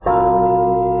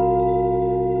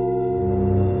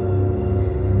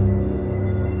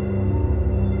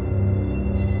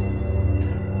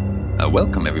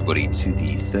Welcome everybody to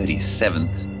the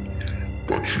 37th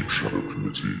Black Sheep Shadow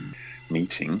Committee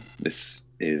meeting. This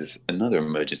is another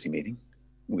emergency meeting.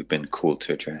 We've been called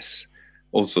to address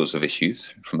all sorts of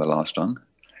issues from the last one.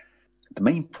 The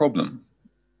main problem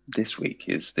this week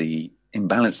is the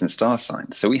imbalance in star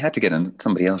signs. So we had to get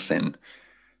somebody else in,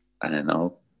 and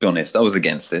I'll be honest, I was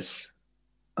against this.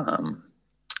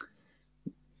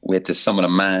 We had to summon a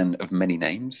man of many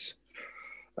names.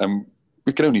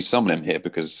 We could only summon him here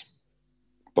because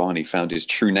Barney found his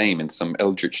true name in some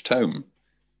eldritch tome.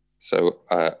 So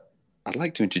I'd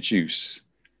like to introduce,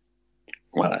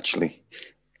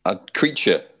 a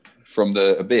creature from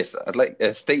the abyss. I'd like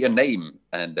to state your name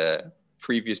and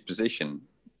previous position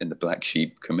in the Black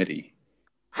Sheep Committee.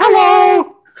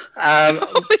 Hello.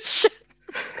 Holy shit.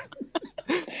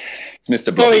 Mr.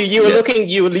 Sorry, Blobby.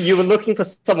 you were looking for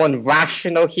someone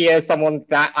rational here, someone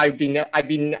that I've been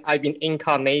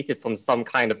incarnated from some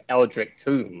kind of eldritch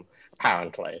tomb,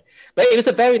 apparently. But it was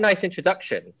a very nice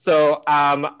introduction. So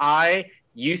I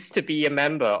used to be a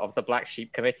member of the Black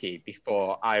Sheep Committee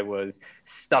before I was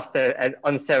stuffed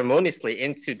unceremoniously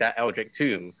into that eldritch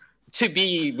tomb to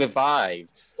be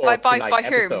revived for tonight's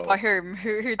episode. By whom?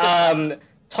 Who did that?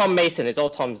 Tom Mason. It's all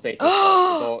Tom Mason's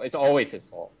fault. It's always his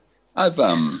fault. I've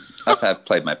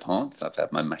played my parts. I've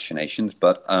had my machinations,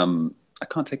 but I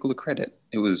can't take all the credit.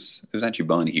 It was actually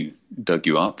Barney who dug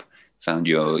you up, found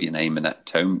your name in that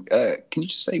tome. Can you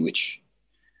just say which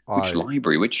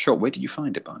library, which shop? Where did you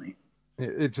find it, Barney?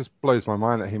 It just blows my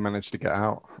mind that he managed to get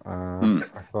out.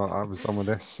 I thought I was done with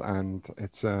this, and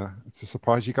it's a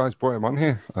surprise you guys brought him on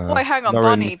here. Wait, hang on,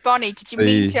 Barney. Did you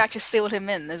mean to actually seal him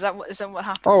in? Is that what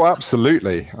happened? Oh,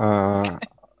 absolutely.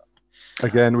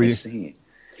 Again, I see.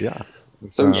 Yeah.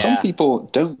 So some people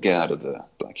don't get out of the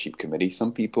Black Sheep Committee.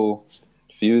 Some people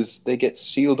feel they get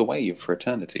sealed away for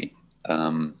eternity.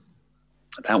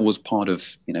 That was part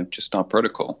of, just our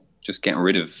protocol, just getting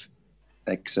rid of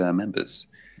ex-members.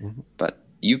 Mm-hmm. But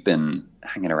you've been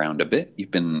hanging around a bit.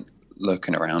 You've been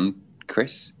lurking around,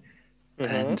 Chris.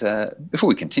 Mm-hmm. And before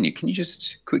we continue, can you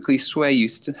just quickly swear you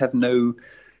still have no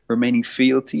remaining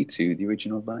fealty to the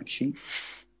original Black Sheep?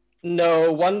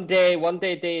 No, one day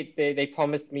they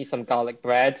promised me some garlic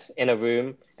bread in a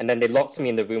room, and then they locked me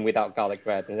in the room without garlic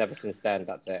bread, and ever since then,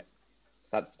 that's it.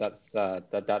 That's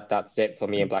it for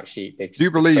me and Black Sheep. They've Do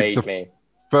you believe the me.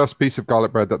 First piece of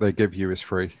garlic bread that they give you is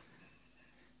free?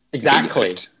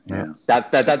 Exactly. Yeah.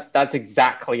 That's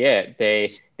exactly it.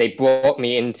 They brought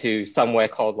me into somewhere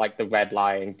called like the Red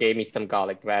Lion, gave me some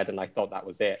garlic bread, and I thought that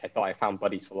was it. I thought I found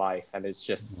buddies for life, and it's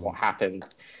just what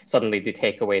happens. Suddenly they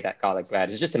take away that garlic bread.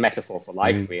 It's just a metaphor for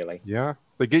life, really. Yeah.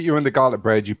 They get you in the garlic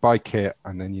bread, you buy kit,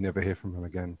 and then you never hear from them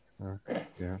again.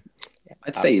 Yeah.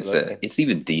 I'd say it's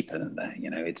even deeper than that.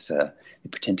 It's they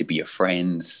pretend to be your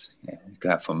friends. You go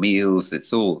out for meals.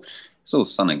 It's all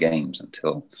fun and games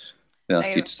until they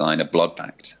ask you to sign a blood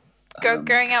pact.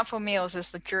 Going out for meals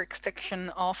is the jurisdiction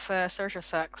of social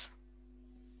sex.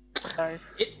 So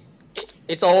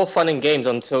it's all fun and games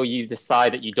until you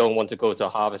decide that you don't want to go to a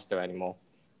harvester anymore.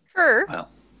 True.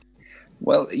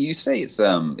 Well, you say it's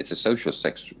a social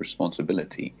sex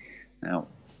responsibility. Now,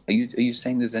 are you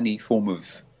saying there's any form of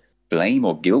blame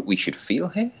or guilt we should feel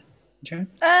here, Joan?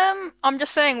 I'm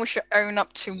just saying we should own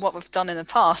up to what we've done in the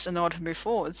past in order to move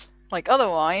forwards. Like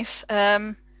otherwise,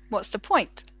 what's the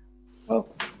point? Well,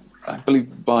 I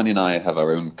believe Barney and I have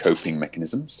our own coping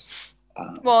mechanisms.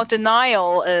 Well,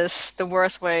 denial is the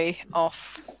worst way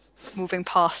of moving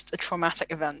past a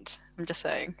traumatic event. I'm just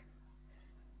saying.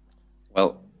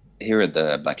 Well, here at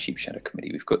the Black Sheep Shadow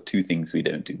Committee, we've got two things we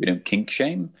don't do. We don't kink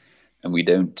shame, and we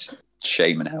don't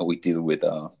shame in how we deal with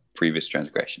our previous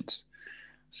transgressions.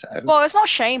 Well, it's not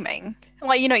shaming.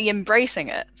 You're embracing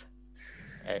it.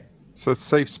 Okay. So it's a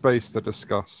safe space to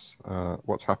discuss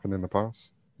what's happened in the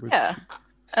past. Yeah.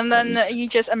 And then you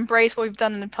just embrace what you've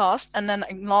done in the past and then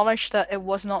acknowledge that it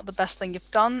was not the best thing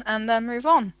you've done and then move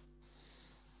on.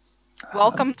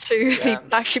 Welcome to the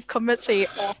Black Sheep Committee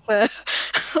of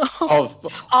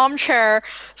armchair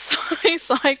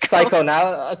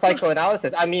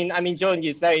psychoanalysis. I mean, John,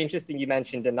 it's very interesting you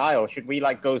mentioned denial. Should we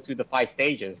go through the 5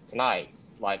 stages tonight?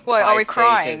 Are we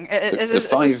crying?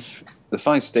 The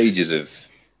 5 stages of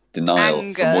denial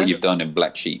anger. From what you've done in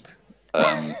Black Sheep.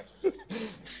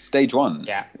 Stage 1,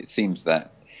 it seems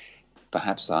that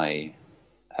perhaps I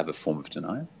have a form of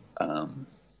denial.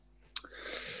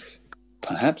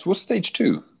 Perhaps. What's stage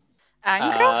 2?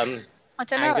 Anger? I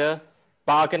don't know. Anger,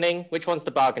 bargaining. Which one's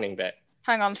the bargaining bit?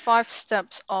 Hang on, 5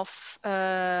 steps of...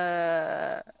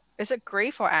 is it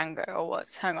grief or anger or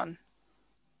what? Hang on.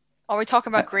 Are we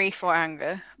talking about grief or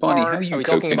anger? Barney, how are you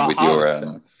coping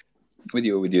with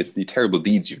your terrible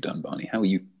deeds you've done, Barney? How are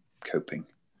you coping?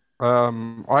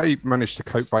 I managed to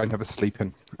cope by never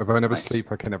sleeping. If I never Nice.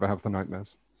 sleep, I can never have the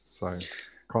nightmares. So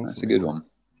constantly. That's a good one.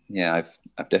 Yeah,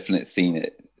 I've definitely seen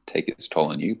it take its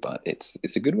toll on you, but it's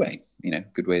a good way.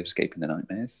 Good way of escaping the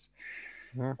nightmares.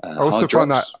 Yeah. I also hard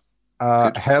find that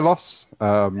drops, hair loss.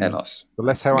 hair loss. The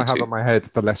less Nice, hair me I have too. on my head,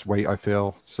 the less weight I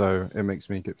feel. So it makes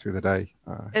me get through the day.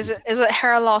 Is it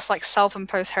hair loss, like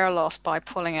self-imposed hair loss by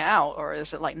pulling it out, or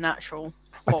is it like natural?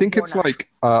 I think it's natural? like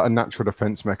a natural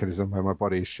defense mechanism where my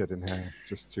body is shedding hair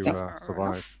just to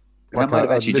survive. That might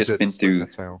have actually just been through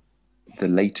tail. the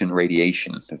latent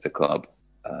radiation of the club.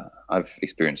 I've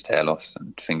experienced hair loss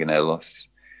and fingernail loss.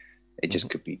 It just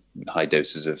could be high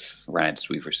doses of rads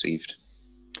we've received.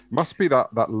 Must be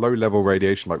that low level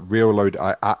radiation, like real low,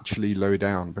 actually low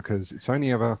down, because it's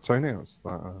only ever toenails.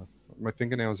 My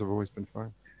fingernails have always been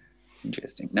fine.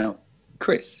 Interesting. Now,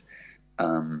 Chris,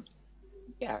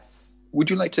 Yes. would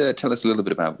you like to tell us a little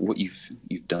bit about what you've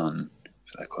done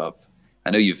for that club?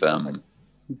 I know you've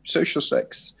social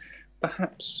sex,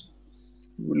 perhaps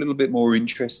a little bit more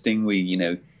interesting. We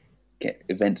get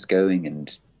events going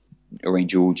and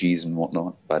arrange orgies and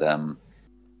whatnot. But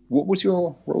what was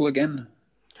your role again?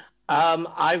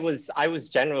 I was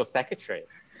general secretary.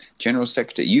 General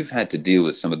secretary. You've had to deal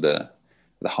with some of the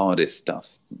hardest stuff,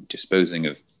 disposing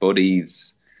of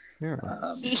bodies.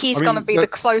 Yeah. He's going to be the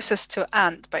closest to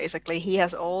Ant, basically. He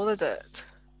has all the dirt.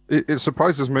 It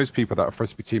surprises most people that a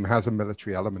Frisbee team has a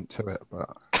military element to it, but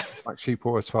Black Sheep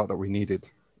always felt that we needed.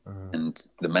 And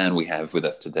the man we have with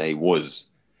us today was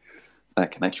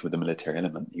that connection with the military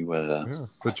element. You were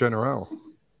the general.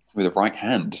 With the right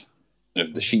hand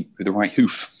of the sheep, with the right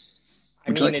hoof.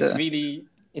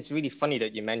 It's really funny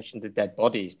that you mentioned the dead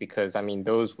bodies, because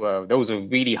those were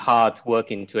really hard to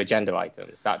work into agenda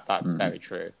items. That's very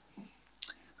true.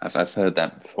 I've heard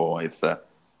that before. It's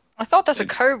I thought there's a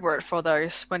code word for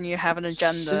those when you have an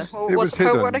agenda. What's the code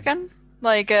hidden. word again?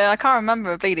 Like I can't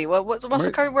remember, Bleedy. What's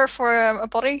the code word for a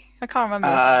body? I can't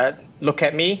remember. Look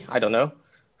at me. I don't know.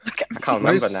 I can't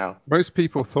remember now. Most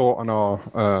people thought on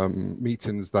our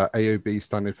meetings that AOB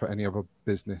standing for any other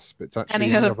business, but it's actually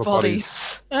any other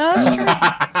bodies. That's true.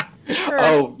 Sure.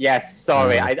 Oh yes,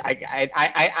 sorry.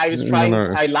 I was trying.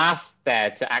 I laughed there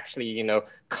to actually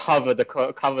cover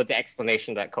the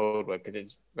explanation of that code word, because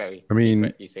it's very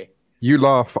secret, you see. You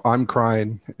laugh, I'm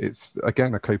crying. It's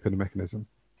again a coping mechanism.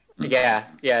 Yeah.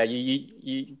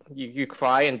 You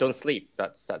cry and don't sleep.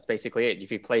 That's basically it.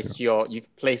 If you place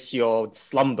your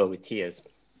slumber with tears.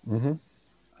 Mm-hmm.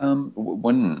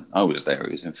 When I was there,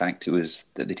 it was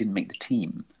that they didn't make the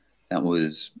team. That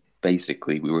was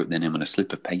basically, we wrote their name on a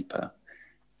slip of paper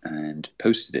and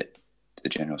posted it to the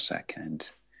general sec, and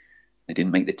they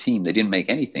didn't make the team. They didn't make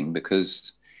anything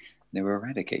because they were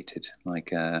eradicated like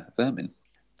vermin.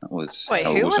 That was Wait,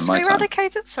 who was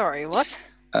eradicated? Sorry, what?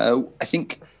 I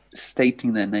think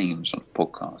stating their names on a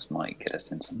podcast might get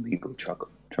us in some legal trouble.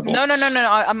 No.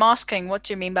 I'm asking, what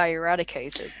do you mean by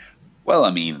eradicated? Well,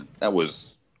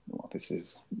 this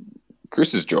is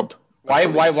Chris's job. Why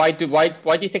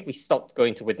do you think we stopped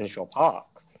going to Withenshaw Park?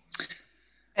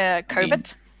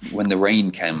 COVID. When the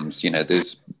rain comes,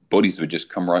 those bodies would just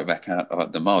come right back out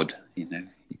of the mud. You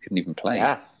couldn't even play.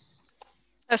 Yeah.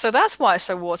 So that's why it's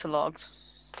so waterlogged.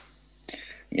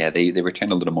 Yeah, they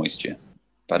retain a lot of moisture.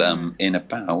 But in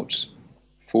about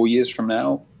 4 years from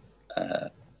now,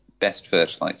 best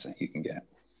fertilizer you can get.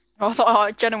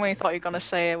 I genuinely thought you were going to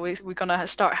say we're going to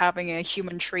start having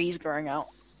human trees growing out.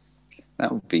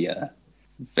 That would be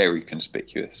very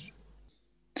conspicuous.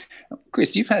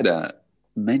 Chris, you've had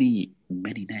many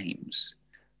names,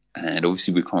 and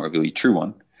obviously we can't reveal your true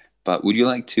one, but would you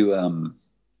like to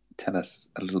tell us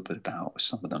a little bit about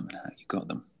some of them and how you got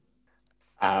them?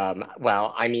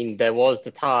 Well, there was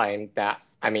the time that,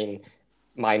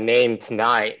 my name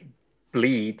tonight,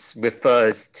 bleeds,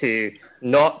 refers to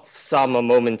not some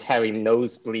momentary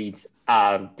nosebleeds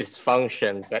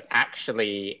dysfunction, but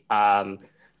actually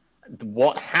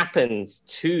what happens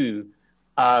to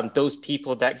those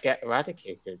people that get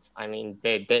eradicated.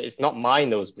 It's not my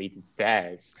nosebleed, it's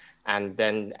theirs, and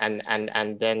then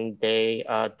they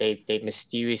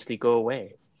mysteriously go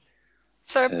away.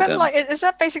 So a bit like, is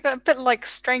that basically a bit like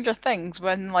Stranger Things,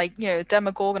 when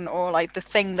Demogorgon, or like the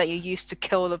thing that you used to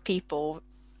kill the people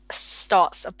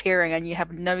starts appearing and you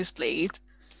have a nosebleed?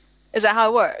 Is that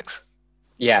how it works?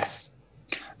 Yes.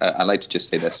 I like to just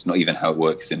say that's not even how it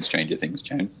works in Stranger Things,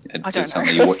 Joan. I don't Tell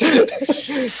know. me you watched it.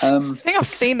 I think I've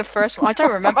seen the first one. I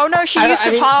don't remember. Oh no, she used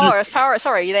the powers.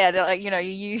 Sorry, yeah, like, you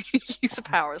use the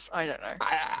powers. I don't know.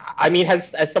 I mean,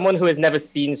 as someone who has never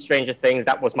seen Stranger Things,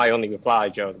 that was my only reply,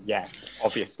 Joe. Yes,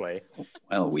 obviously.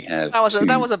 Well, we have that was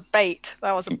a bait.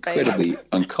 That was a incredibly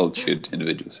uncultured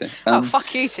individuals here. Oh,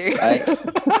 fuck you two. I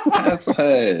have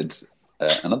heard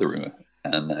another rumor,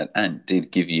 and that Ant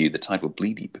did give you the title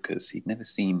Bleedy because he'd never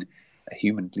seen a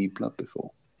human bleed blood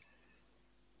before.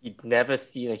 You'd never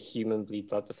seen a human bleed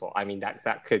blood before. I mean,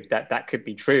 that could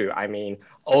be true. I mean,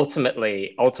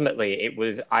 ultimately, it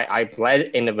was I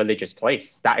bled in a religious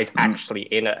place. That is actually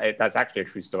that's actually a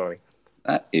true story.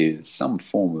 That is some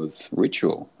form of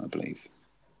ritual, I believe.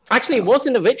 Actually, it was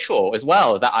in the ritual as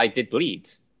well that I did bleed.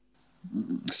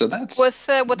 So that's with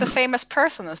a famous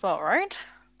person as well, right?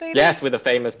 Bleedy? Yes, with a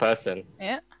famous person.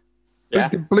 Yeah. Yeah.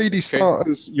 Did Bleedy start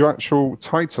as your actual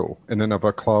title in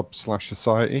another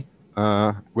club/society,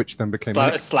 which then became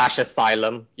slash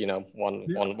asylum? One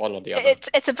or the other.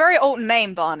 It's a very old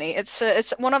name, Barney. It's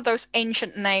one of those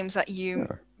ancient names that you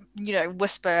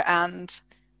whisper and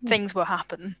things will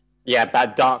happen. Yeah,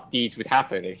 bad dark deeds would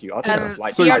happen if you utter them.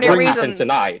 Like, the only reason happened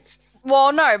tonight.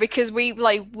 Well, no, because we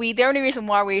the only reason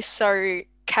why we're so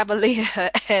cavalier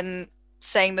in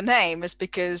saying the name is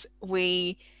because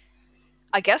we,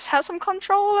 I guess, have some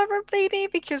control over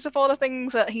Bleedy because of all the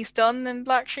things that he's done in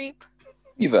Black Sheep.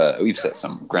 We've set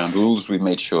some ground rules. We've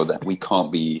made sure that we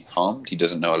can't be harmed. He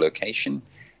doesn't know our location.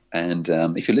 And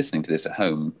if you're listening to this at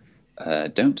home,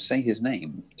 don't say his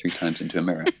name 3 times into a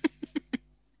mirror.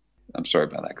 I'm sorry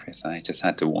about that, Chris. I just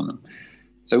had to warn them.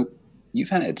 So you've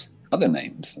had other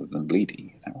names other than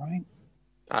Bleedy, is that right?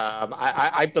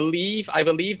 I believe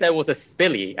there was a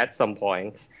Spilly at some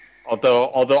point.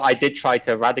 Although I did try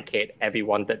to eradicate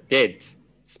everyone that did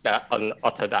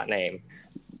utter that name.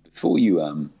 Before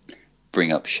you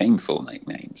bring up shameful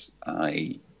nicknames,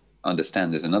 I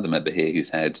understand there's another member here who's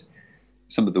had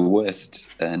some of the worst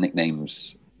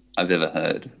nicknames I've ever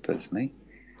heard, personally.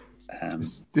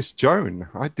 This Joan.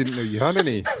 I didn't know you had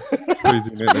any crazy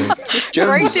nicknames.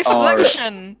 Jones are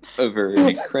of an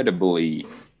incredibly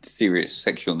serious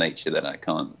sexual nature that I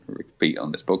can't repeat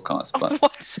on this podcast. But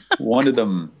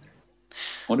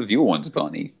one of your ones,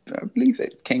 Barney, I believe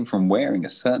it came from wearing a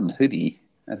certain hoodie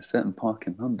at a certain park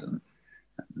in London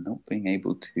and not being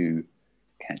able to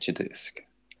catch a disc.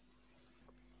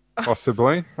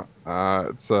 Possibly.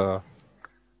 It's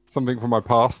something from my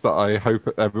past that I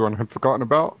hope everyone had forgotten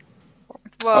about.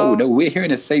 Well, oh no, we're here in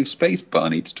a safe space,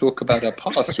 Barney, to talk about our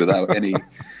past without any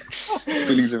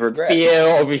feelings of regret. Fear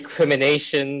or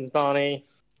recriminations, Barney.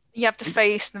 You have to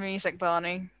face the music,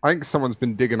 Barney. I think someone's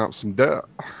been digging up some dirt.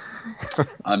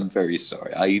 I'm very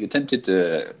sorry. I attempted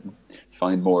to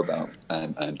find more about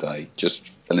and I just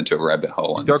fell into a rabbit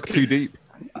hole. You dug too deep.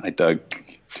 I dug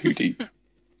too deep.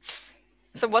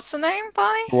 So what's the name,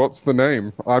 Barney? So what's the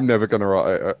name? I'm never going to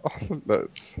write it.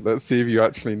 Let's see if you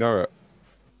actually know it.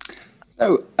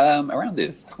 So around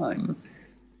this time,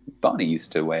 Barney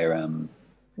used to wear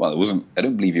well, it wasn't. I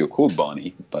don't believe you were called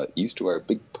Barney, but you used to wear a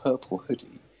big purple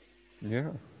hoodie.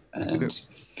 Yeah. And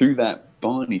through that,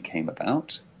 Barney came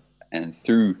about, and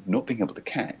through not being able to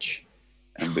catch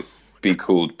and be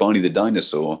called Barney the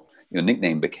Dinosaur, your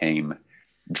nickname became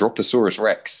Droposaurus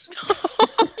Rex.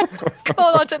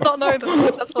 God, I did not know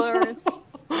that. That's hilarious.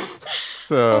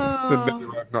 It's a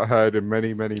name I've not heard in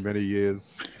many, many, many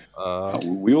years.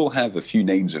 We all have a few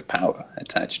names of power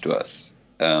attached to us.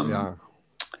 Yeah.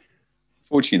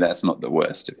 Fortunately, that's not the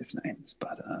worst of his names,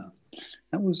 but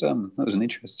that was an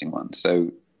interesting one.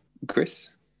 So,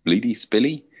 Chris, Bleedy,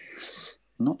 Spilly,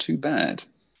 not too bad.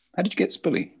 How did you get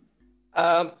Spilly?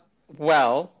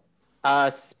 Well,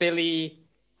 Spilly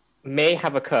may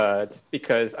have occurred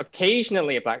because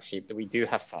occasionally at Black Sheep that we do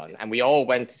have fun, and we all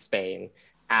went to Spain,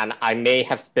 and I may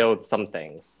have spilled some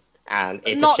things, and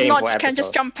it's a shameful episode. You can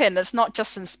just jump in. It's not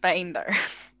just in Spain, though.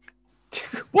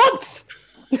 What?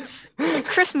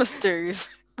 Christmas dues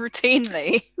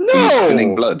routinely. No. Are you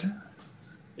spilling blood?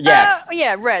 Yes.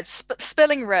 Yeah, red.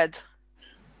 Spilling red.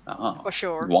 For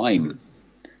sure. Wine.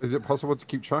 Is it possible to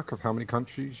keep track of how many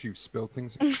countries you've spilled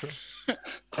things into?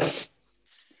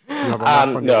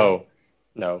 No,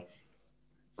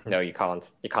 you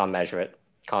can't. You can't measure it.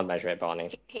 You can't measure it,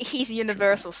 Barney. He's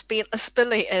universal.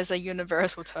 Spilly is a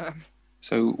universal term.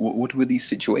 So, what were these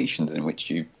situations in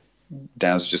which you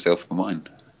doused yourself in wine?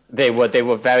 They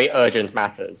were very urgent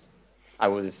matters. I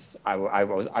was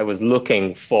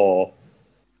looking for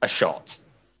a shot.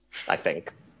 I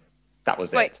think that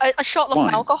was it. Wait, a shot of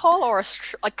wine. Alcohol or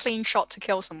a clean shot to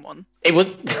kill someone? It was.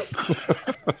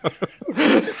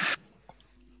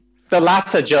 The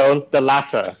latter, Joan. The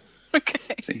latter.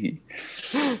 Okay. See,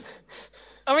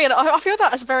 I mean, I feel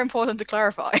that is very important to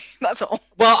clarify. That's all.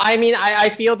 Well, I mean, I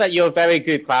feel that you're a very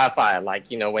good clarifier.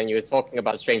 Like, you know, when you were talking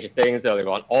about Stranger Things earlier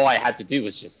on, all I had to do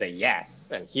was just say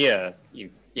yes. And here,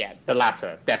 the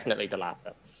latter. Definitely the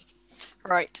latter.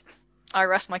 Right. I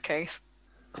rest my case.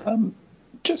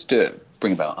 just to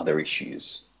bring about other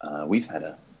issues, we've had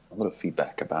a lot of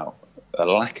feedback about a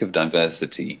lack of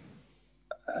diversity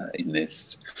in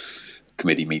this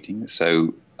committee meeting.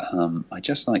 So I'd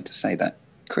just like to say that,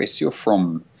 Chris, you're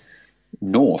from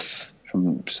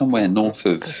somewhere north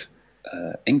of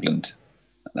England.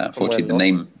 Unfortunately, the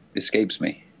name escapes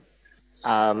me.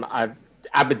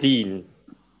 Aberdeen,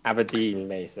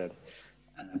 Mason.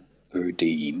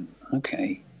 Aberdeen,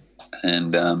 okay.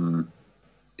 And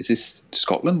is this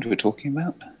Scotland we're talking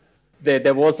about?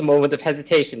 There was a moment of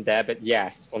hesitation there, but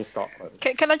yes, from Scotland.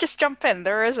 Can I just jump in?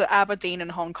 There is an Aberdeen in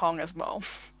Hong Kong as well.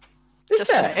 Is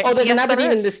there? Oh, there's an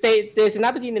Aberdeen in the state. There's an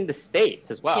Aberdeen in the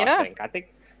States as well. Yeah. I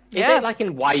think. Is it like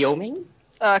in Wyoming?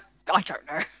 I don't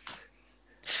know.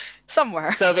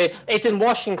 Somewhere. So it's in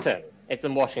Washington. It's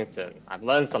in Washington. I've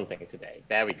learned something today.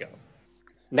 There we go.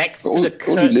 Next, all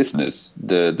the listeners,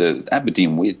 the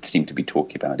Aberdeen we seem to be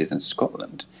talking about is in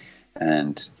Scotland,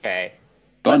 and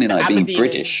Barney and I, being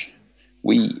British,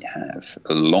 we have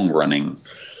a long-running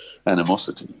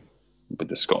animosity with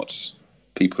the Scots.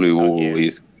 People who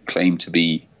always claim to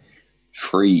be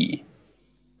free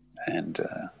and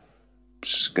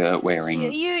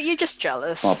skirt-wearing. You're just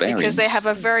jealous barbarians. Because they have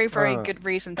a very, very good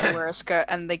reason to wear a skirt,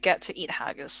 and they get to eat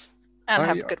haggis and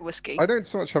have good whiskey. I don't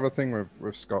so much have a thing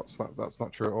with Scots. That's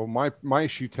not true at all. My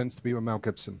issue tends to be with Mel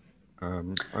Gibson. I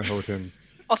hold him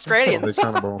Australians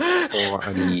accountable for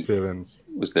any feelings.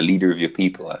 Was the leader of your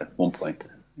people at one point.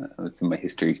 That's what my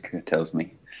history tells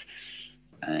me.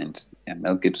 And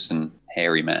Mel Gibson,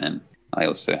 hairy man. I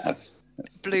also have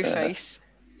blue face.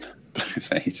 Blue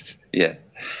face, yeah.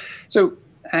 So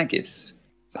haggis.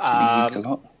 Is that something you eat a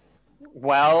lot?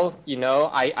 Well,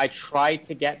 I tried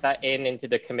to get that into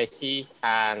the committee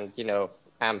and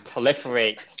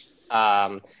proliferate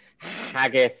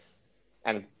haggis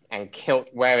and kilt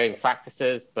wearing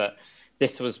practices, but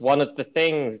this was one of the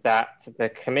things that the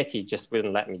committee just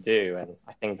wouldn't let me do, and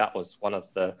I think that was one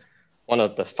of the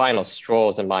final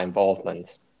straws in my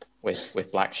involvement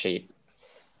with Black Sheep.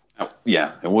 Oh,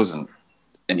 yeah, it wasn't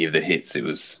any of the hits. It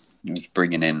was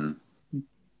bringing in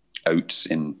oats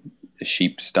in a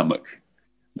sheep's stomach.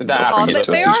 They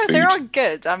are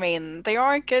good. I mean, they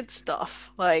are good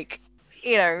stuff. Like,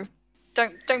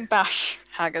 don't bash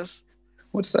haggis.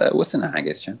 What's in a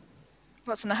haggis, Jen?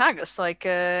 What's in a haggis? Like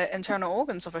internal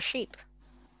organs of a sheep.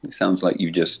 It sounds like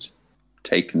you've just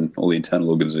taken all the internal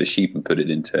organs of a sheep and put it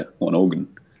into one organ.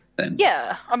 Then.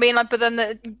 Yeah, I mean, but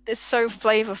then it's so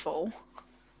flavorful.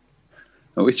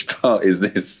 Which part is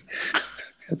this?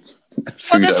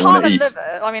 Well, there's heart and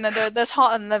liver. I mean, there's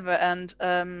heart and liver, and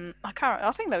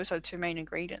I think those are the two main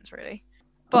ingredients, really.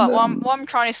 But what I'm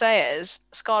trying to say is,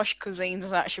 Scottish cuisine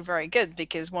is actually very good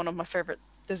because one of my favorite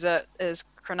dessert is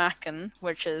Cranachan,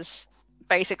 which is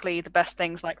basically the best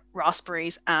things like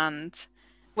raspberries and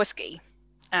whiskey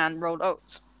and rolled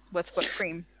oats with whipped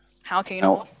cream. How can you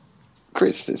not?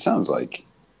 Chris, it sounds like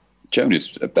Joan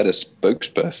is a better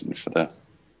spokesperson for the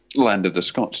land of the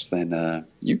Scots than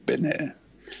you've been here.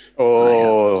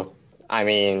 Oh, I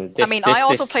mean... I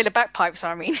also play the bagpipes,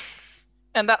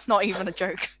 and that's not even a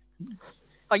joke.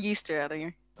 I used to,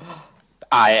 earlier.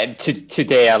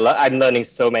 Today, I'm learning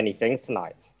so many things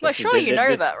tonight. Well, surely you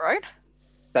know that, right?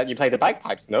 That you play the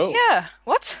bagpipes? No. Yeah.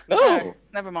 What? No.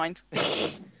 Never mind.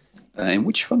 In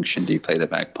which function do you play the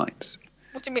bagpipes?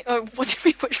 What do you mean? What do you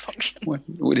mean? Which function?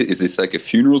 What is this, like a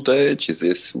funeral dirge? Is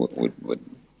this what?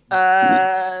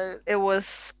 It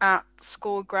was at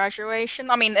school graduation.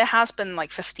 I mean, it has been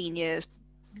like 15 years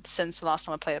since the last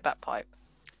time I played a bagpipe.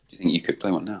 Do you think you could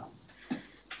play one now?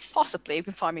 Possibly, you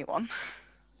can find me one.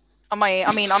 I'm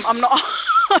not.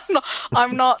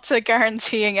 I'm not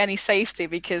guaranteeing any safety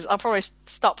because I'll probably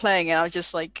stop playing it. I'll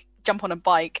just like jump on a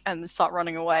bike and start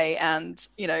running away, and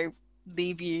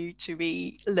leave you to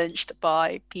be lynched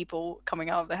by people coming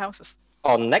out of their houses.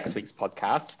 On next week's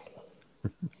podcast.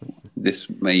 This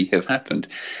may have happened.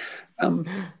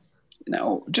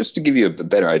 Now, just to give you a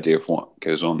better idea of what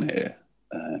goes on here,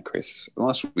 Chris,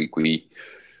 last week we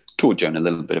taught Joan a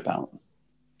little bit about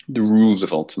the rules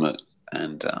of Ultimate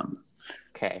and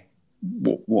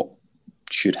what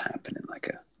should happen in like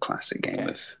a classic game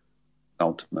of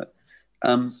Ultimate.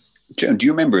 Joan, do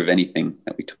you remember of anything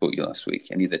that we taught you last week?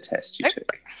 Any of the tests you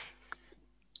took?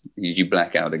 Did you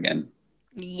black out again?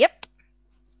 Yep.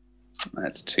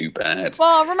 That's too bad.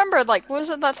 Well, I remember, like, was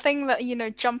it that thing that,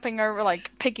 jumping over,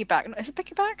 like, piggyback? Is it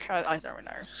piggyback? I don't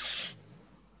know. I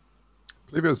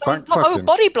believe it was Oh, backpacking.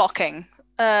 body blocking.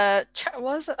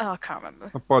 Was it? Oh, I can't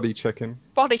remember. Body checking.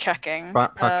 Body checking.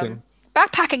 Backpacking.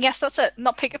 Backpacking, yes, that's it.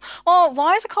 Not piggy. Well,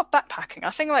 why is it called backpacking?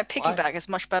 I think like piggyback is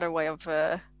much better way of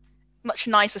much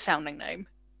nicer sounding name.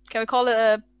 Can we call it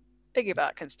a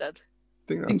piggyback instead? I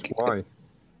think that's why.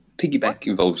 Piggyback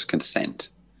involves consent.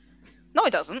 No,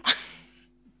 it doesn't.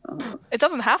 It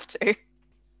doesn't have to.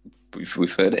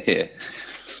 We've heard it here.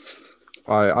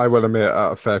 I will admit,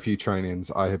 at a fair few trainings,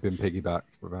 I have been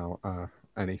piggybacked without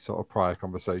any sort of prior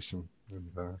conversation.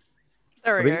 And,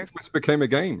 there we go. This became a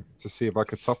game to see if I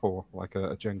could topple like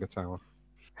a Jenga tower.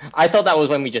 I thought that was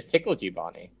when we just tickled you,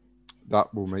 Barney.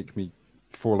 That will make me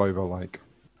fall over like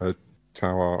a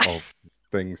tower of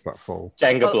things that fall.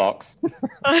 Jenga blocks.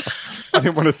 I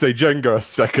didn't want to say Jenga a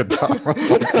second time.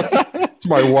 It's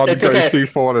my one go-to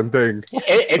falling thing.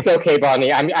 It's okay,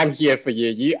 Barney. I'm here for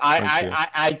you.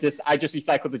 I just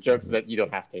recycle the jokes so that you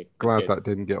don't have to. Glad that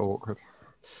didn't get awkward.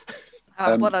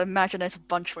 What an imaginative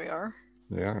bunch we are.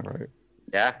 Yeah, right.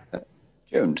 Yeah.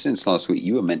 Joan, since last week,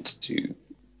 you were meant to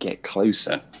get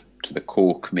closer to the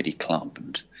core committee club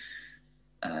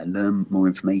and learn more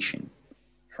information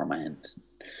from Ant.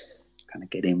 Kind of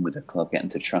get in with the club, get them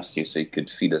to trust you so you could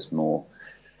feed us more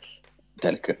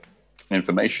delicate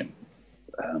information.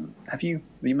 Have you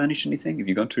managed anything? Have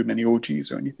you gone to many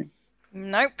orgies or anything?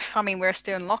 Nope. I mean, we're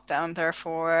still in lockdown,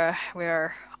 therefore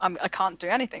I can't do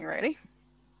anything really.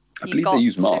 I believe they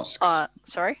use masks.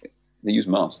 Sorry? They use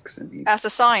masks. As a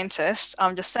scientist,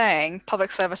 I'm just saying,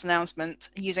 public service announcement,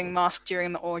 using masks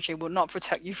during the orgy will not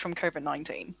protect you from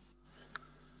COVID-19.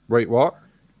 Wait, what?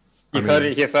 You heard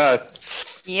it here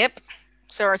first. Yep.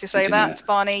 Sorry to say that,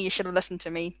 Barney. You should have listened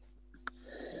to me.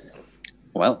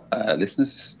 Well,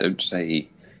 listeners, don't say you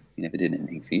never did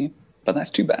anything for you. But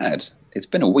that's too bad. It's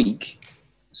been a week,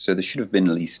 so there should have been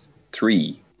at least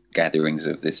 3 gatherings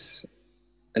of this.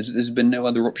 There's been no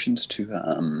other options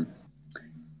to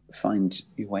find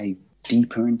your way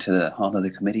deeper into the heart of the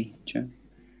committee, Joe?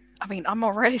 I mean, I'm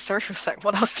already social sec.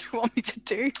 What else do you want me to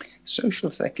do? Social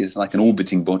sec is like an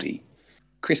orbiting body.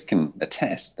 Chris can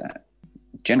attest that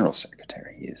General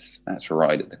Secretary is. That's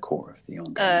right at the core of the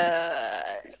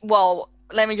ongoing. Well,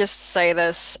 let me just say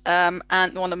this. Ant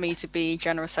wanted me to be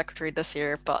General Secretary this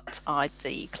year, but I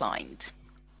declined.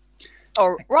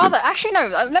 Or rather, actually, no,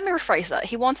 let me rephrase that.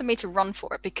 He wanted me to run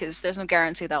for it because there's no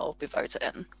guarantee that will be voted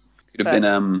in. Could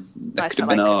have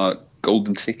been our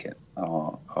golden ticket,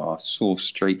 our source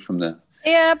straight from the.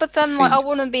 Yeah, but then I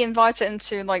wouldn't be invited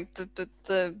into like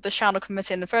the shadow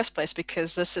committee in the first place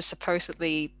because this is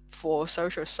supposedly for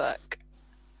social sec.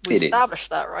 We established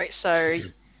that, right? So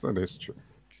that is true.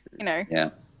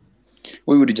 Yeah,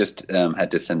 we would have just had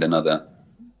to send another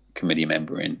committee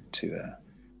member in to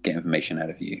get information out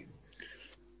of you.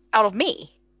 Out of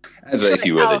me? As if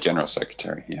you were the general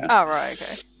secretary, yeah. Oh, right,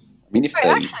 okay. I mean, if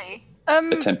they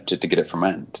attempted to get it from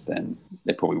Ant, then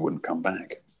they probably wouldn't come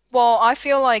back. Well, I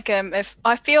feel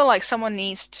like someone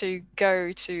needs to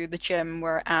go to the gym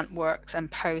where Ant works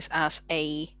and pose as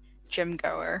a gym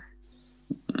goer,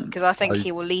 because I think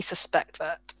he will least suspect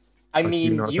that. I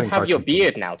mean, you have your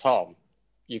beard now, Tom.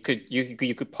 You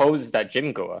could pose as that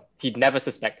gym goer. He'd never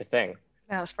suspect a thing.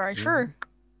 That's very true.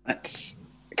 That's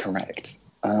correct.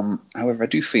 However, I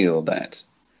do feel that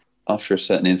after a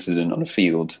certain incident on a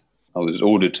field, I was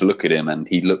ordered to look at him, and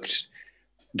he looked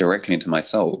directly into my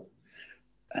soul.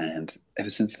 And ever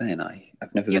since then,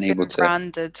 I've never been able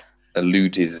to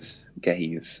elude his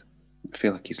gaze. I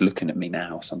feel like he's looking at me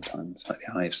now sometimes, like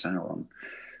the Eye of Sauron.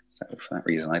 So for that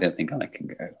reason, I don't think I can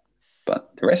go.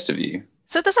 But the rest of you...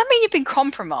 So does that mean you've been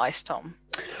compromised, Tom?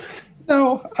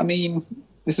 No, I mean,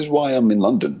 this is why I'm in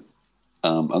London.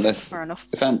 Unless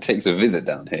if Ant takes a visit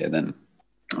down here, then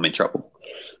I'm in trouble.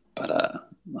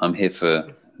 But I'm here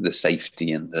for the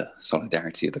safety and the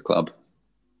solidarity of the club.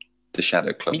 The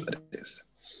shadow club, that it is.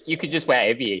 You could just wear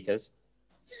aviators.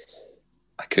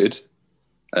 I could.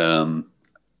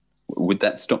 Would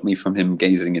that stop me from him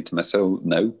gazing into my soul?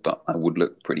 No, but I would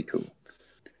look pretty cool.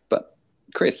 But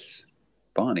Chris,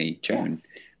 Barney, Joan,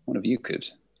 one of you could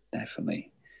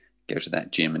definitely go to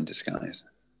that gym in disguise.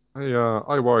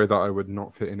 I worry that I would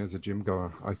not fit in as a gym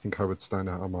goer. I think I would stand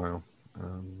out a mile.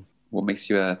 What makes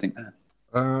you think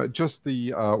that? Just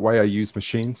the way I use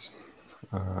machines.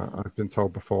 I've been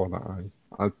told before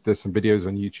that there's some videos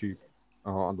on YouTube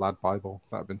on Lad Bible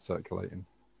that have been circulating.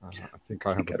 I think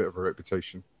I have a bit of a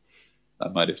reputation. I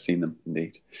might have seen them,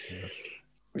 indeed. Yes.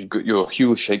 You've got your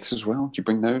Huel shakes as well. Do you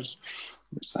bring those?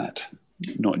 What's that?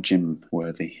 Not gym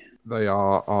worthy.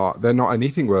 They're not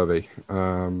anything worthy.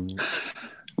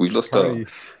 We've lost Currently,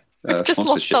 our Just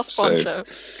lost our sponsor.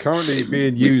 currently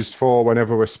being used for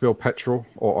whenever we spill petrol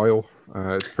or oil.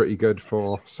 It's pretty good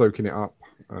for soaking it up.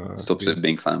 Stops it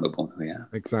being flammable. Yeah.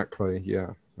 Exactly. Yeah,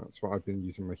 that's what I've been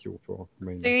using my Huel for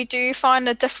mainly. Do you find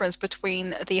a difference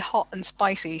between the hot and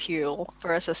spicy Huel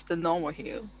versus the normal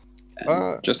Huel?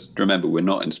 And just remember, we're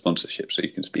not in sponsorship, so you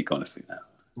can speak honestly now.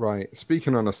 Right.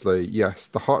 Speaking honestly, yes,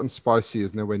 the hot and spicy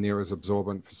is nowhere near as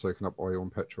absorbent for soaking up oil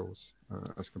and petrols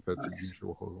as compared to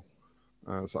usual Huel.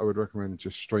 So I would recommend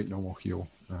just straight normal Huel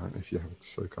if you have it to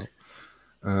soak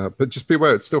up. But just be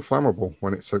aware, it's still flammable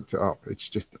when it soaked it up. It's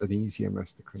just an easier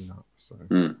mess to clean up. So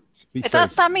be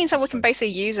safe. That means that we can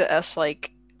basically use it as,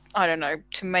 like, I don't know,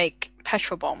 to make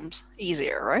petrol bombs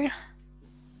easier, right?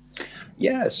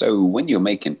 Yeah, so when you're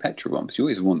making petrol bombs, you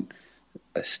always want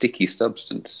a sticky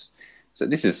substance. So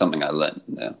this is something I learned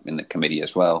in the committee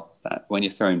as well, that when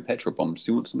you're throwing petrol bombs,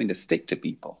 you want something to stick to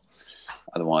people.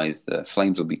 Otherwise, the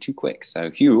flames will be too quick.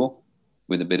 So Huel,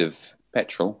 with a bit of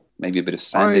petrol, maybe a bit of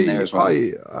sand in there as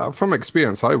well. From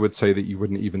experience, I would say that you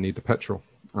wouldn't even need the petrol.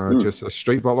 Just a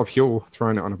straight bottle of Huel,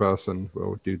 throwing it on a person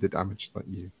will do the damage that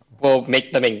you... Will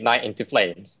make them ignite into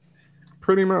flames.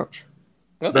 Pretty much.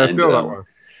 Okay. They feel that way.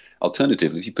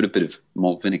 Alternatively, if you put a bit of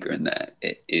malt vinegar in there,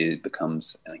 it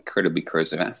becomes an incredibly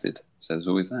corrosive acid. So there's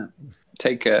always that.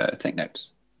 Take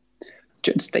notes.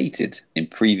 Jen stated in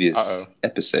previous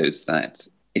episodes that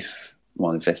if,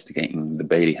 while investigating the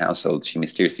Bailey household, she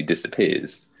mysteriously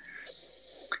disappears,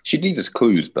 she'd leave us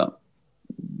clues, but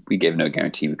we gave no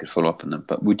guarantee we could follow up on them.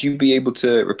 But would you be able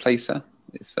to replace her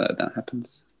if that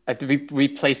happens? Do we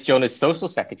replace Jonah's social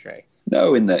secretary?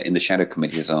 No, in the shadow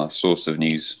committee as our source of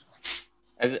news.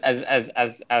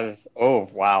 Oh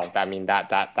wow! I mean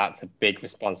that's a big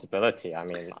responsibility. I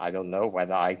mean, I don't know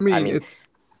whether I mean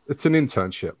it's an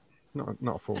internship, not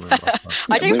a full member.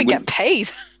 I don't even get paid.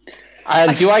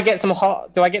 And do I get some hot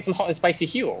and spicy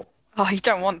Huel? Oh, you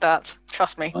don't want that.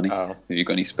 Trust me. Honey, have you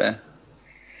got any spare?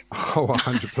 Oh,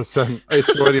 100%.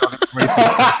 It's already on its way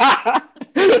to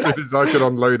as soon as I can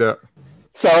unload it.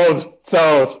 Sold.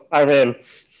 I'm in.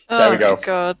 There we go. Oh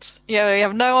God. Yeah, we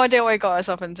have no idea what we got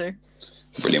ourselves into.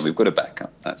 Brilliant. We've got a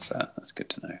backup. That's good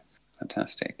to know.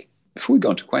 Fantastic. Before we go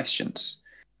on to questions,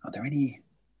 are there any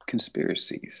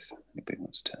conspiracies anybody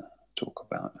wants to talk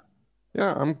about?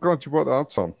 Yeah, I'm glad you brought that up,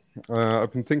 Tom.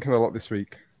 I've been thinking a lot this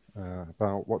week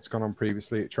about what's gone on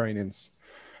previously at trainings.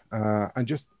 And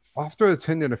just after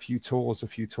attending a few tours, a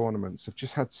few tournaments, I've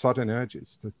just had sudden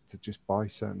urges to just buy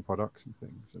certain products and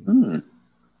things. And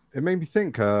it made me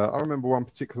think. I remember one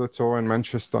particular tour in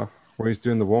Manchester where he's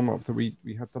doing the warm-up that we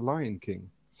had the Lion King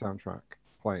soundtrack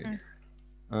playing.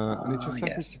 And it just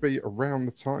happens to be around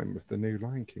the time of the new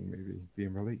Lion King movie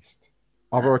being released.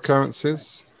 Other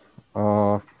occurrences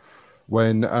are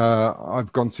when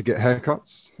I've gone to get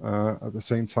haircuts at the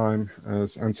same time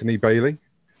as Anthony Bailey.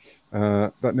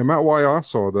 That no matter what I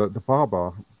asked for, the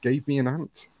barber gave me an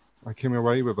ant. I came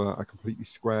away with a completely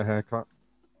square haircut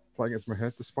playing against my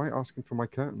head, despite asking for my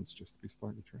curtains just to be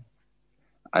slightly trimmed.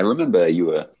 I remember you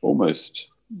were almost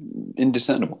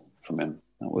indiscernible from him.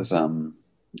 That was a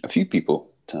few people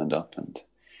turned up, and it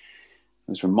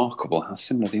was remarkable how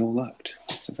similar they all looked.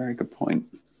 That's a very good point.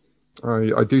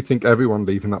 I do think everyone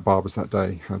leaving that barber's that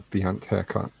day had the ant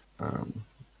haircut.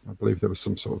 I believe there was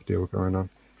some sort of deal going on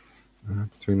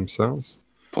between themselves.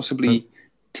 Possibly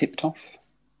tipped off?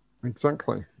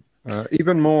 Exactly.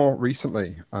 Even more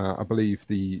recently, I believe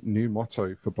the new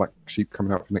motto for Black Sheep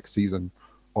coming out for next season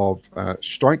of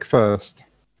strike first,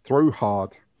 throw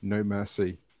hard, no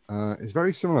mercy is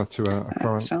very similar to a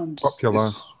current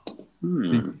popular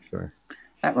TV show.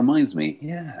 That reminds me,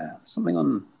 something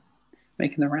on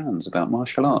making the rounds about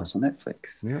martial arts on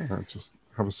Netflix. Yeah, I just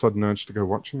have a sudden urge to go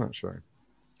watching that show.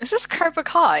 Is this Cobra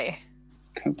Kai?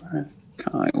 Cobra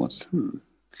Kai, what's...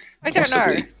 I don't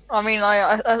know. I mean,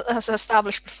 as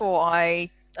established before, I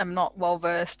am not well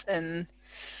versed in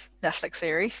Netflix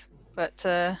series, but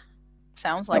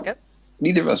sounds like it.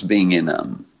 Neither of us being in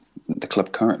the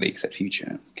club currently, except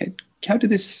Future. Okay, how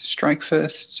did this strike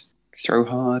first, throw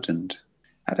hard, and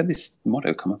how did this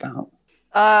motto come about?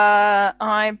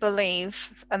 I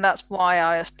believe, and that's why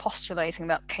I was postulating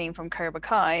that came from Cobra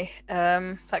Kai.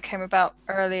 That came about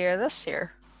earlier this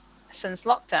year, since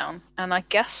lockdown, and I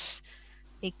guess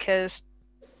because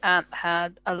Ant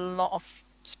had a lot of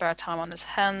spare time on his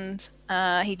hand,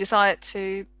 he decided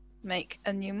to make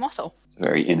a new motto. It's a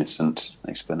very innocent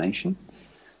explanation.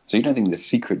 So you don't think there's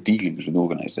secret dealings with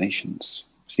organizations,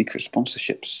 secret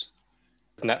sponsorships?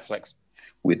 Netflix.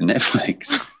 With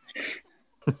Netflix?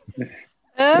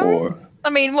 I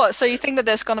mean, what? So you think that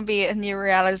there's going to be a new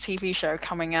reality TV show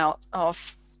coming out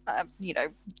of,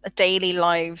 daily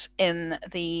lives in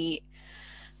the,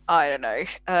 I don't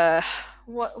know,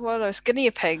 what are those, guinea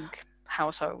pig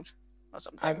household or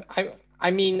something? I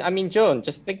mean, John,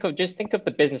 just think of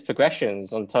the business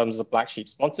progressions in terms of Black Sheep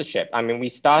sponsorship. I mean, we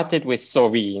started with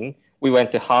Soreen, we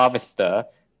went to Harvester.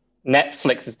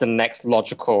 Netflix is the next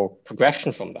logical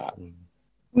progression from that. I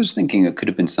was thinking it could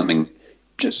have been something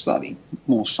just slightly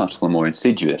more subtle and more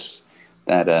insidious.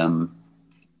 That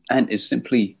Ant is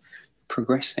simply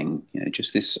progressing.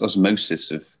 Just this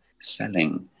osmosis of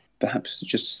selling, perhaps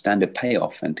just a standard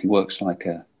payoff, and he works like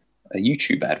a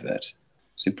YouTube advert,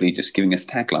 simply just giving us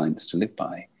taglines to live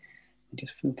by. And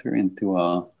just filter in through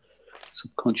our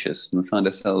subconscious, and we find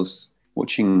ourselves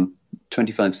watching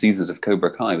 25 seasons of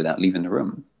Cobra Kai without leaving the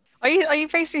room. Are you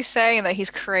basically saying that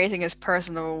he's creating his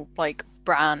personal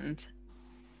brand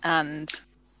and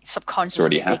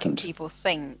subconsciously making people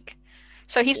think?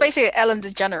 So he's basically Ellen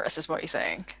DeGeneres, is what you're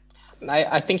saying.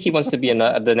 I think he wants to be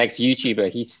the next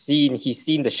YouTuber. He's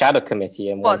seen the Shadow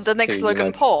Committee and the next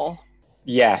Logan Paul.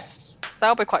 Yes,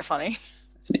 that'll be quite funny.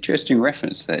 It's an interesting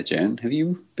reference there, Joan. Have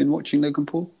you been watching Logan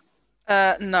Paul?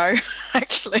 No,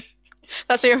 actually,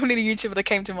 that's the only YouTuber that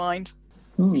came to mind.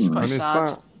 It's quite sad.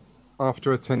 Is that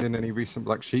after attending any recent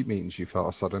Black Sheep meetings you felt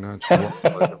a sudden urge to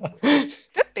watch?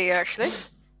 Could be, actually.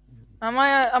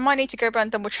 I might need to go back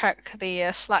and double check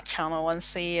the Slack channel and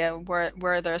see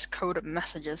where there's coded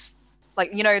messages.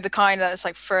 The kind that's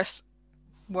first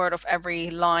word of every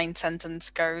line sentence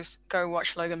goes, "Go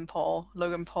watch Logan Paul.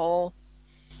 Logan Paul."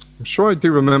 I'm sure I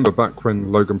do remember back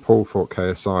when Logan Paul fought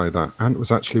KSI that Ant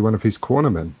was actually one of his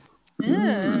cornermen.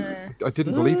 I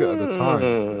didn't believe it at the time.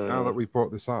 But now that we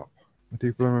brought this up, I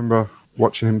do remember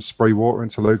watching him spray water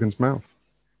into Logan's mouth.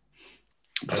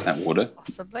 Was that water?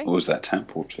 Possibly. Or was that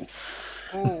tap water?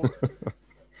 Oh.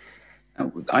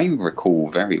 I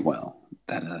recall very well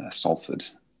that Salford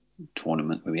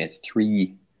tournament where we had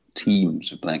 3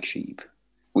 teams of Black Sheep.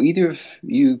 Were either of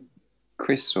you,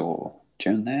 Chris or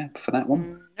Joan, there for that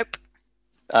one? Nope.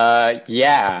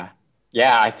 Yeah.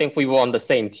 I think we were on the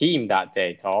same team that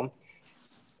day, Tom.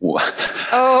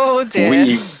 Oh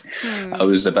dear. I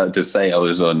was about to say I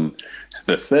was on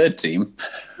the 3rd team,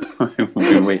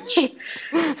 in which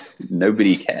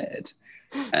nobody cared,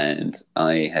 and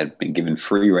I had been given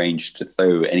free range to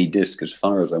throw any disc as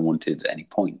far as I wanted at any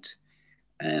point.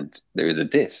 And there is a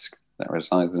disc that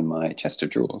resides in my chest of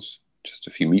drawers, just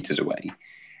a few meters away,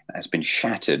 that has been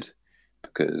shattered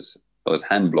because I was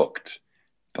hand blocked,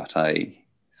 but I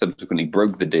subsequently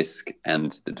broke the disc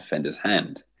and the defender's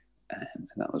hand. And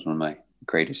that was one of my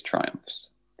greatest triumphs.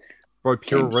 By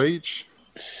pure rage?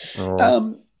 It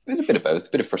was a bit of both,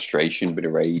 a bit of frustration, a bit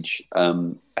of rage.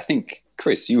 I think,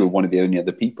 Chris, you were one of the only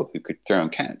other people who could throw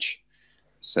and catch.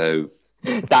 So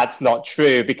that's not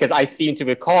true, because I seem to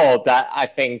recall that I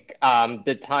think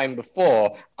the time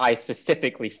before I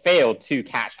specifically failed to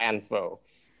catch and throw.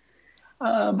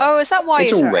 Is that why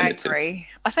you're so angry?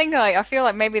 I feel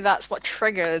like maybe that's what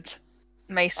triggered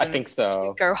Mason. I think so.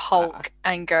 To go Hulk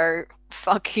and go,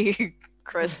 "Fuck you,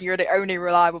 Chris. You're the only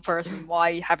reliable person.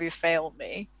 Why have you failed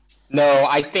me?" No,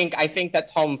 I think that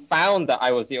Tom found that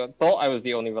thought I was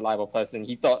the only reliable person.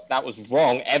 He thought that was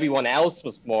wrong. Everyone else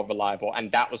was more reliable, and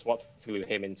that was what threw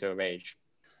him into a rage.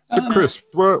 So, Chris,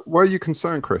 were you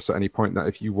concerned, Chris, at any point that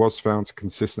if you was found to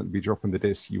consistently be dropping the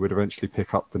disc, you would eventually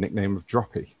pick up the nickname of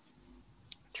Droppy?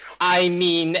 I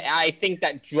mean, I think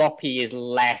that Droppy is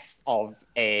less of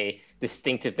a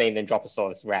distinctive name than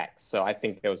Droposaurus Rex, so I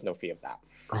think there was no fear of that.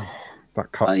 Oh,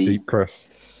 that cuts deep, Chris.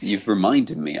 You've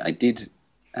reminded me. I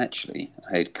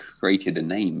had created a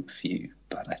name for you,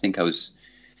 but I think I was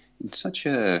in such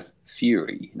a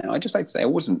fury. Now, I'd just like to say I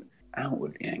wasn't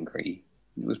outwardly angry.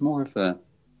 It was more of a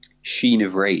sheen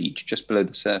of rage just below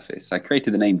the surface. I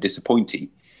created the name Disappointy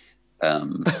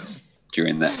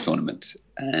during that tournament,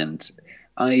 and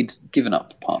I'd given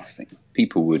up passing.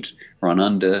 People would run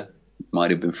under,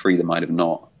 might have been free, they might have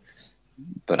not,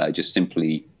 but I just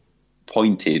simply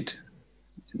pointed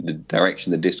the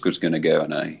direction the disc was going to go,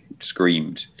 and I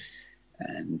screamed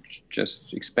and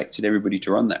just expected everybody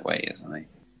to run that way as I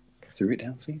threw it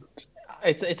downfield.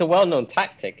 It's a well-known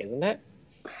tactic, isn't it?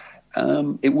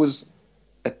 It was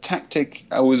a tactic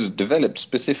I was developed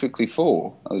specifically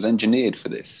for. I was engineered for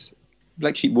this.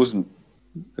 Black Sheep wasn't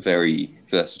a very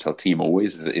versatile team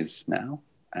always, as it is now,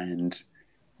 and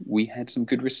we had some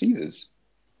good receivers.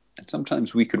 And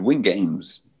sometimes we could win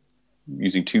games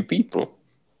using 2 people.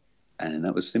 And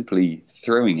that was simply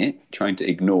throwing it, trying to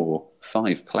ignore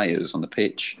 5 players on the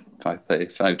pitch,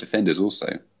 5 defenders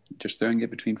also, just throwing it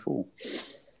between 4.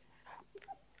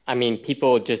 I mean,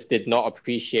 people just did not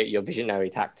appreciate your visionary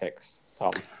tactics,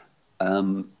 Tom.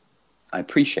 I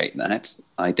appreciate that.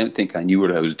 I don't think I knew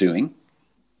what I was doing.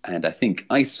 And I think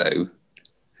ISO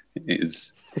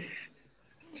is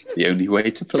the only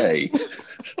way to play.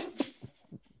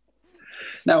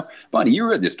 Now, Barney, you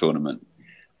were at this tournament.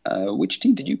 Which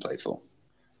team did you play for?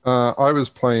 I was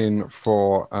playing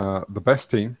for the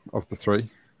best team of the three.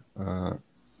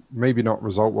 Maybe not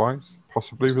result-wise,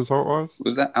 possibly result-wise.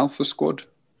 Was that Alpha Squad?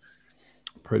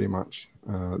 Pretty much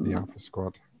the Alpha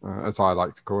Squad, as I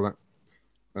like to call it.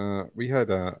 We had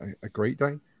a great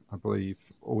day, I believe.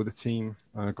 All the team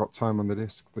got time on the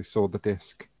disc. They saw the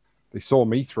disc. They saw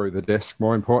me throw the disc,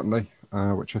 more importantly,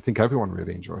 which I think everyone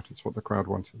really enjoyed. It's what the crowd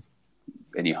wanted.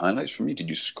 Any highlights from you? Did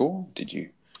you score? Did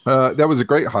you? That was a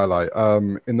great highlight.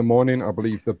 In the morning, I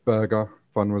believe the burger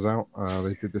fun was out.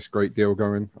 They did this great deal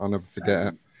going. I'll never forget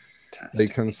it.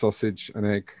 Bacon, sausage, and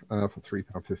egg for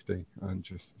 £3.50. And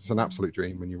just, it's an absolute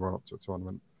dream when you roll up to a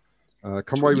tournament.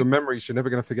 Come away with memories you're never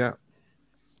going to forget.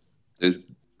 Those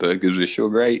burgers were sure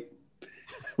great.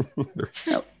 They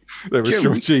were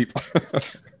sure cheap.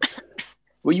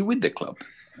 Were you with the club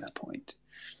at that point?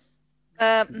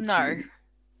 No,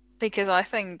 because I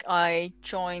think I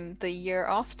joined the year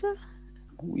after.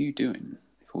 What were you doing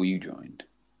before you joined?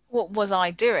 What was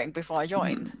I doing before I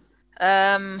joined?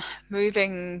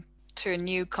 Moving to a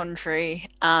new country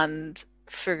and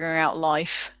figuring out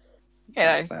life. You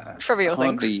know, trivial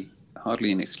things.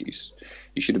 Hardly an excuse.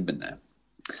 You should have been there.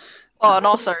 Oh, and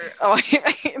also,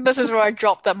 this is where I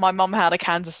dropped that my mum had a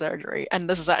cancer surgery, and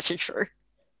this is actually true.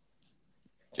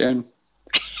 Joan,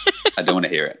 I don't want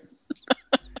to hear it.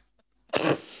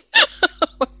 Oh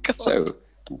my God. So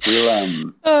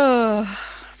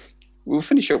we'll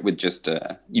finish up with just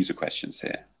user questions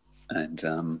here, and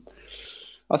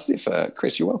I'll see if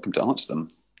Chris, you're welcome to answer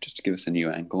them, just to give us a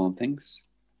new angle on things.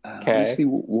 Okay. Let's see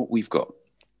what we've got.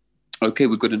 Okay,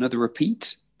 we've got another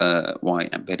repeat. Why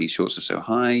Aunt Betty's shorts are so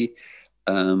high.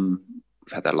 We've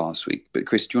had that last week. But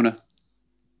Chris, do you want to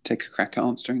take a crack at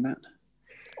answering that?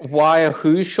 Why are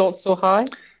whose shorts so high?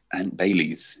 Aunt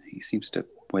Bailey's. He seems to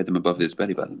wear them above his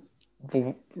belly button.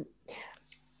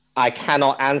 I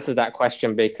cannot answer that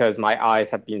question because my eyes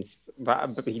have been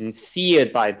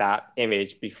seared by that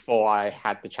image before I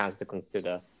had the chance to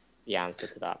consider the answer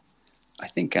to that. I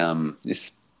think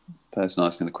this person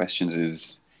asking the questions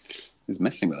is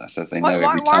messing with us, as they know every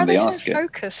time why are they so ask it.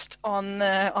 Focused on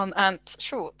Aunt's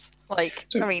shorts? Like,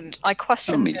 so, I mean, I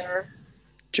question her.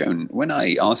 Joan, when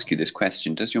I ask you this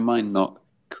question, does your mind not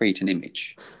create an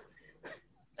image?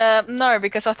 No,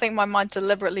 because I think my mind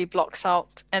deliberately blocks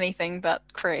out anything that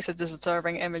creates a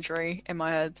disturbing imagery in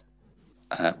my head.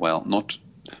 Well, not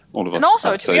all of us. And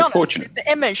also, to be honest, fortunate. The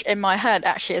image in my head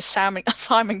actually is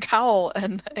Simon Cowell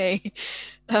in the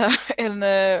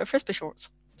Frisbee shorts.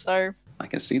 So I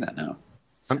can see that now.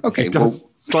 Okay,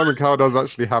 Simon Cowell does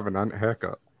actually have an ant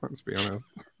haircut. Let's be honest.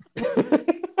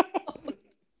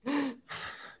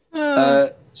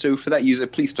 So for that user,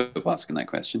 please stop asking that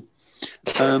question.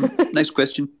 Next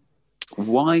question.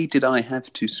 Why did I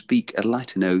have to speak a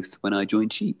Latin oath when I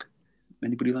joined Sheep?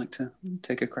 Anybody like to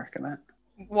take a crack at that?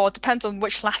 Well, it depends on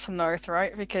which Latin oath,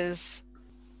 right? Because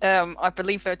I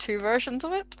believe there are two versions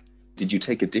of it. Did you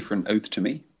take a different oath to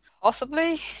me?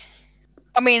 Possibly.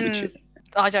 I mean,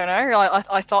 I don't know.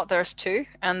 I thought there's two,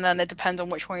 and then it depends on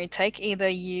which one you take. Either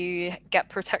you get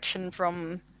protection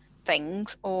from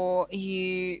things, or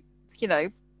you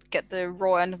get the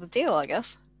raw end of the deal, I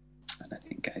guess. And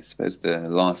I suppose the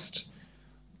last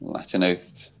Latin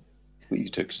oath that you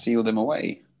took sealed them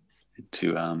away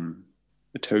into a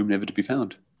tomb never to be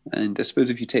found. And I suppose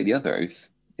if you take the other oath,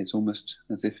 it's almost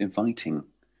as if inviting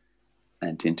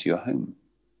Ant into your home.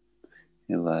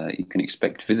 You can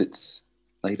expect visits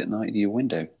late at night to your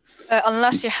window.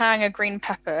 Unless you hang a green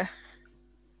pepper.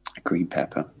 A green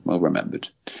pepper, well remembered.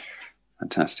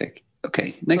 Fantastic.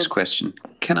 Okay, next question.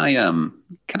 Can I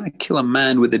kill a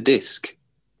man with a disc?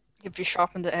 If you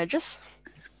sharpen the edges,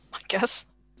 I guess.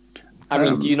 I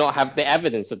mean, do you not have the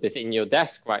evidence of this in your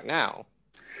desk right now?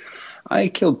 I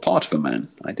killed part of a man.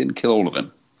 I didn't kill all of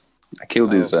him. I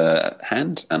killed his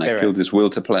hand, and I killed his will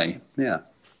to play. Yeah.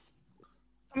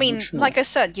 I mean, like I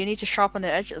said, you need to sharpen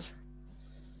the edges.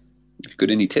 Have you got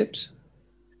any tips?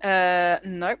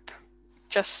 Nope.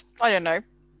 Just, I don't know,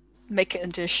 make it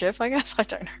into a shiv, I guess. I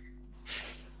don't know.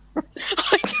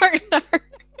 I don't know.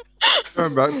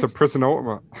 Going back to Prison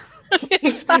Ultimate.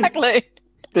 Exactly.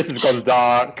 This has gone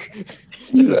dark.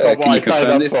 Can you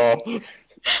confirm this?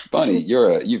 Barney,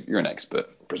 you're an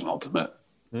expert, Prison Ultimate.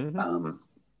 Mm-hmm.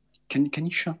 Can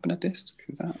you sharpen a disc?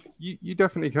 Is that... You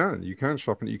definitely can. You can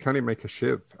sharpen it. You can even make a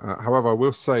shiv. However, I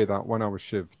will say that when I was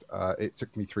shivved, it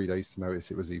took me 3 days to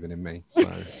notice it was even in me. So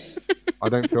I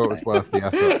don't feel it was worth the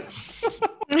effort.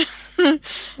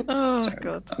 Oh,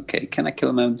 God. Okay, can I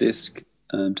kill my own disc?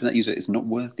 Do not use it. It's not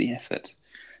worth the effort.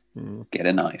 Get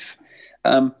a knife.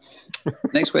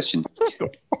 Next question.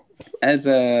 As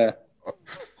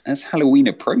Halloween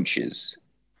approaches,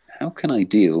 how can I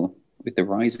deal with the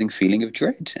rising feeling of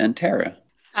dread and terror?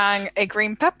 Hang a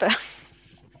green pepper.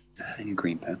 Hang a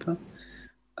green pepper.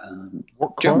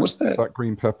 What John, crime what's did that? that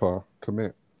green pepper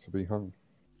commit to be hung?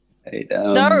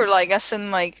 No, like as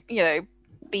in like, you know,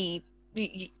 be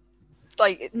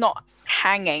like not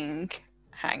hanging.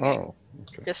 Oh,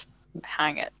 okay. Just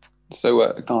hang it.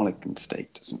 So garlic and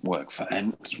steak doesn't work for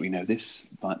ants, we know this,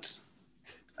 but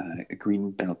a green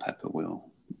bell pepper will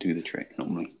do the trick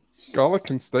normally. Garlic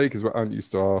and steak is what Ant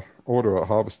used to order at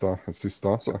Harvester as his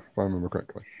starter, if I remember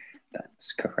correctly.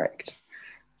 That's correct.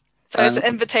 So it's an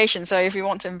invitation. So if you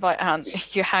want to invite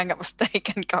Ant, you hang up a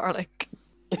steak and garlic.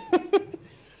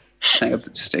 Hang up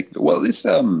a steak. Well, this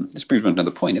brings me to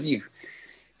another point. Have you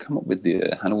come up with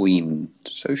the Halloween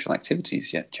social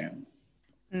activities yet, Joan?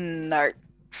 No.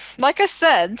 Like I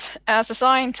said, as a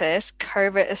scientist,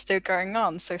 COVID is still going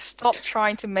on. So stop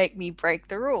trying to make me break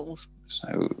the rules.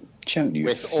 So, Joan,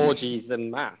 with orgies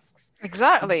and masks.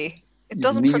 Exactly. It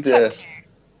doesn't protect you.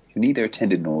 You neither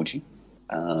attended an orgy,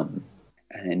 and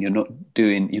you're not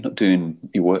doing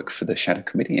your work for the Shadow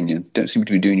Committee, and you don't seem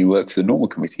to be doing your work for the normal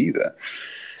committee either.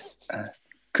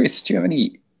 Chris, do you have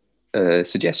any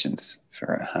suggestions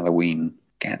for a Halloween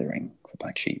gathering for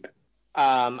Black Sheep?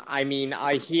 I mean,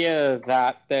 I hear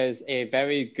that there's a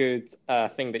very good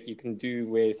thing that you can do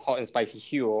with hot and spicy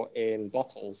Huel in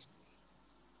bottles.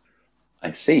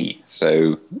 I see.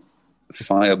 So,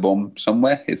 firebomb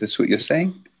somewhere? Is this what you're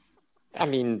saying? I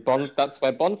mean, that's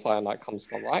where bonfire night comes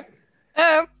from, right?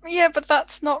 Yeah, but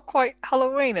that's not quite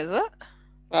Halloween, is it?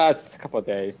 It's a couple of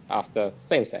days after.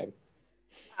 Same.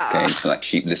 Okay, Black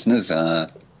Sheep listeners,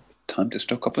 time to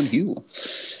stock up on Huel.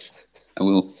 I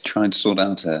will try and sort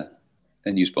out a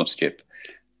new sponsorship.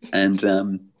 And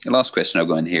the last question I've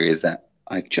got in here is that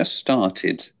I've just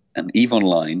started an EVE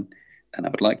Online, and I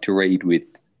would like to raid with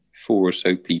 4 or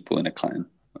so people in a clan.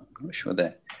 I'm not sure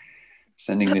they're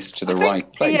sending this to the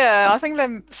right place. Yeah, I think they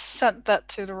sent that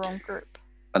to the wrong group.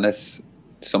 Unless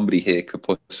somebody here could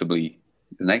possibly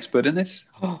is an expert in this.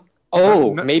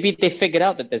 Oh, maybe they figured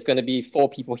out that there's going to be 4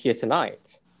 people here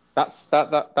tonight. That's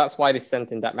why they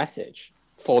sent in that message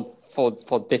for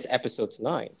this episode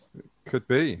tonight. Could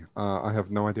be. I have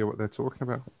no idea what they're talking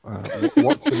about.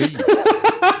 What's an Eve?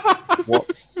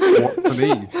 What's an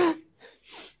Eve?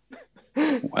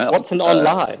 Well, what's an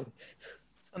online?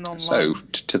 So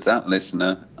to that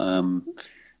listener,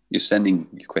 you're sending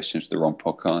your questions to the wrong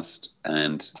podcast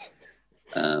and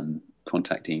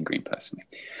contacting Ian Green personally.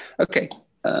 Okay,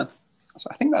 so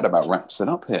I think that about wraps it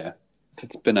up here.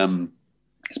 It's been an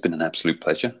absolute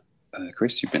pleasure,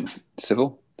 Chris. You've been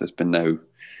civil. There's been no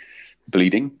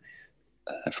bleeding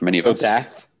from any of us.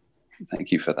 Death.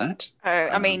 Thank you for that.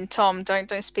 I mean, Tom, don't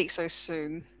speak so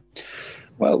soon.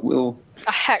 Well, we'll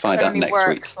a hex find out only next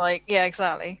works week. like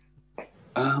exactly.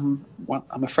 Well,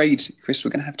 I'm afraid, Chris,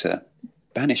 we're going to have to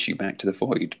banish you back to the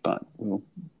void, but we'll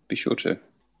be sure to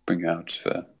bring you out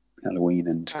for Halloween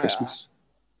and Christmas.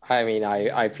 I mean,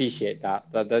 I appreciate that.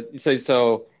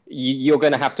 So you're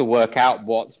going to have to work out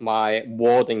what my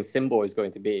warding symbol is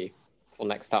going to be for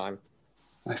next time.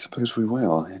 I suppose we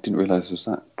will. I didn't realise there was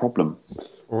that problem.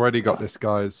 Already got this,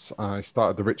 guys. I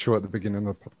started the ritual at the beginning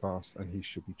of the podcast, and he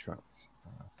should be trapped.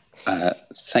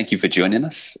 Thank you for joining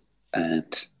us,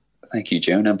 and thank you,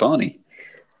 Joan and Barney.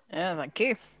 Yeah, thank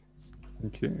you.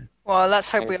 Thank you. Well, let's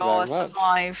hope we Thank you all very much.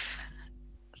 survive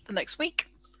the next week.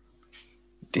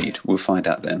 Indeed, we'll find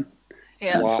out then.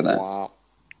 Yeah. And for that, Wow.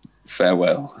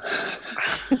 farewell.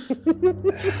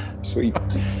 Sweet.